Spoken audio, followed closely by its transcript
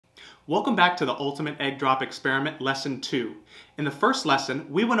Welcome back to the Ultimate Egg Drop Experiment Lesson 2. In the first lesson,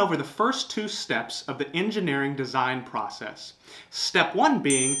 we went over the first two steps of the engineering design process. Step 1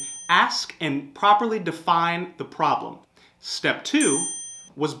 being, ask and properly define the problem. Step 2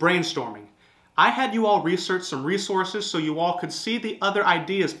 was brainstorming. I had you all research some resources so you all could see the other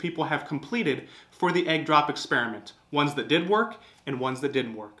ideas people have completed for the egg drop experiment, ones that did work and ones that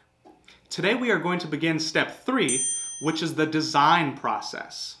didn't work. Today we are going to begin step 3, which is the design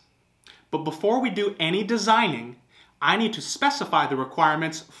process. But before we do any designing, I need to specify the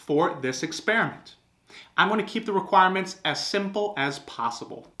requirements for this experiment. I'm going to keep the requirements as simple as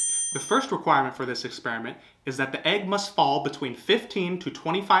possible. The first requirement for this experiment is that the egg must fall between 15 to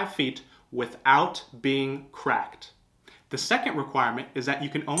 25 feet without being cracked. The second requirement is that you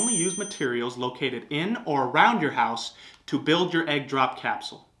can only use materials located in or around your house to build your egg drop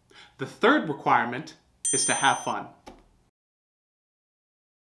capsule. The third requirement is to have fun.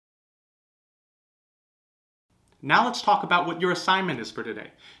 Now let's talk about what your assignment is for today.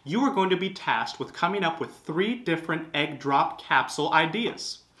 You are going to be tasked with coming up with 3 different egg drop capsule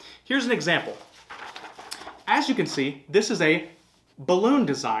ideas. Here's an example. As you can see, this is a balloon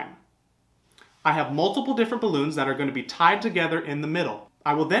design. I have multiple different balloons that are going to be tied together in the middle.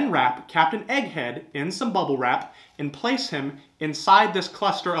 I will then wrap Captain Egghead in some bubble wrap and place him inside this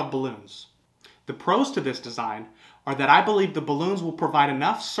cluster of balloons. The pros to this design are that I believe the balloons will provide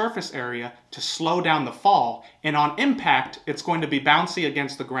enough surface area to slow down the fall, and on impact, it's going to be bouncy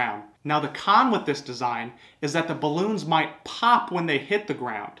against the ground. Now the con with this design is that the balloons might pop when they hit the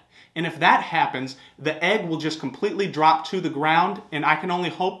ground. And if that happens, the egg will just completely drop to the ground, and I can only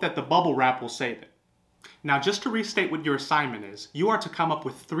hope that the bubble wrap will save it. Now just to restate what your assignment is, you are to come up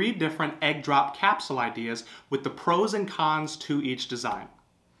with 3 different egg drop capsule ideas with the pros and cons to each design.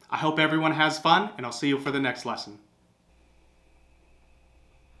 I hope everyone has fun, and I'll see you for the next lesson.